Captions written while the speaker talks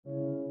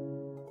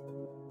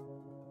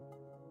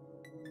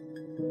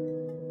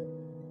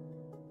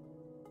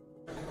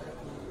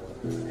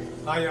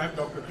Hi, I'm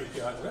Dr.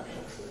 Hazra.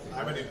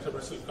 I'm an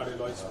interventional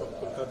cardiologist from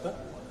Kolkata.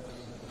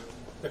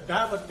 The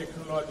TAVR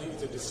technology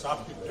is a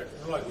disruptive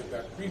technology.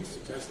 That means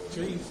it has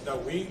changed the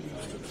way we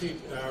used to treat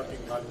aortic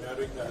valve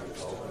narrowing the aortic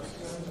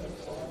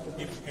stenosis.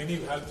 If any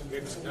valve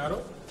gets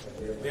narrow,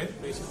 then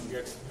patient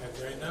gets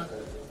angina,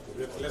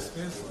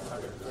 breathlessness,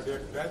 and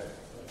cardiac death.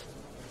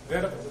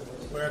 There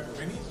were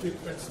many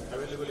treatments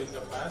available in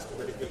the past,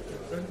 medical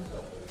treatment,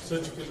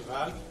 surgical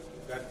valve,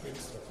 that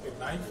means a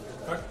knife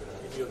cut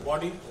in your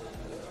body.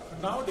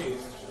 Nowadays,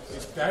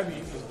 this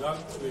TAVI is done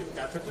through a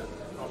catheter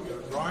from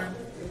your groin,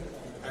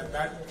 and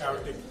that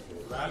aortic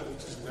valve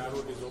which is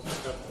narrowed is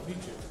opened up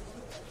immediately.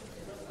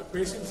 The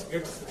patient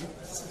gets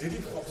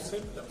relief of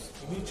symptoms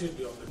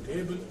immediately on the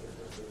table.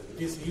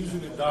 It is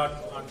usually done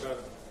under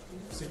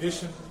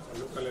sedation or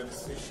local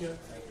anesthesia.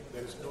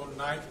 There is no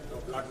knife, no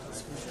blood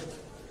transfusion.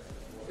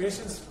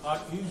 Patients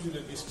are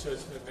usually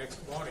discharged the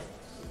next morning.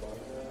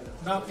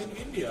 Now in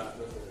India,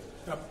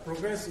 the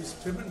progress is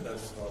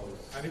tremendous,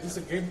 and it is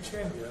a game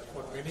changer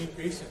for many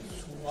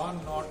patients who are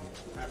not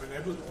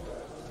amenable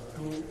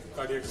to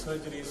cardiac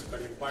surgeries,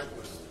 cardiac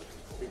bypass,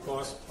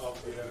 because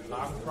of their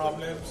lung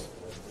problems,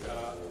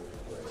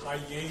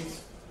 high age,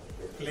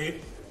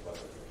 plate,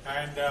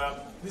 and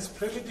this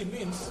frailty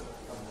means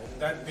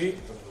that they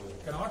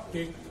cannot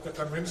take the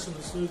conventional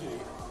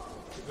surgery,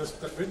 because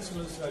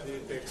conventional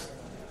surgery takes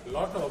a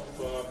lot of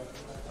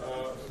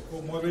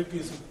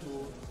comorbidities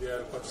into their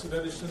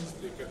considerations.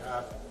 They can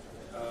have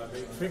the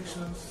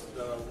infections,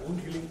 the wound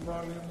healing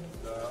problem,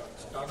 the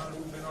sternal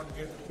wound may not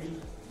get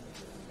healed,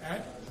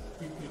 and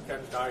people can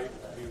die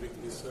during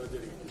this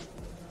surgery.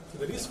 So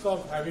the risk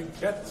of having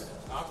death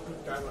after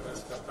TAVR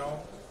has come down,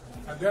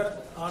 and there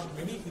are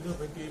many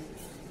innovative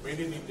made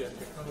in India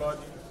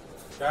technology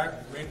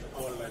that made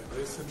our life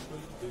very simple.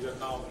 These are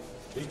now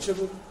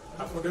reachable,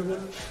 affordable,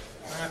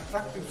 and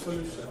attractive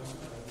solutions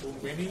to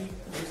many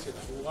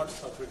patients who are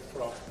suffering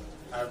from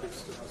aortic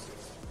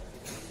stenosis.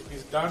 It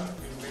is done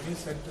in many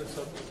centers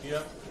of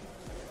India.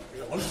 It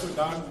is also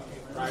done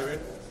in private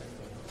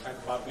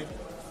and public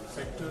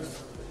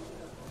sectors.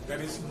 There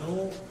is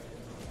no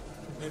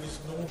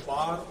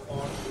bar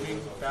on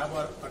doing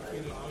TAVR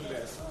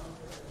unless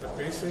the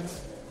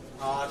patients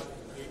are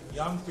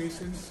young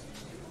patients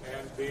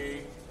and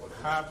they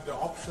have the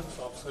options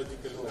of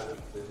surgical valve.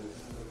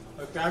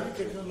 The TAVI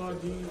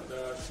technology,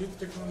 the sheath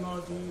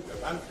technology, the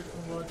valve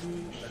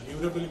technology, the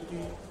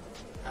durability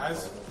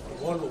has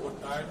evolved over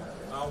time.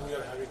 Now we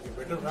are having a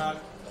better valve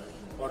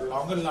for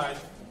longer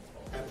life,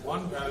 and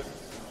one valve,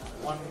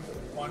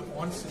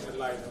 once in a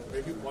life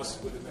may be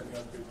possible in the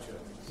near future.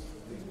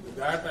 With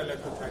that, I'd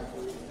like to thank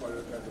you for your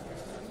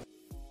attention.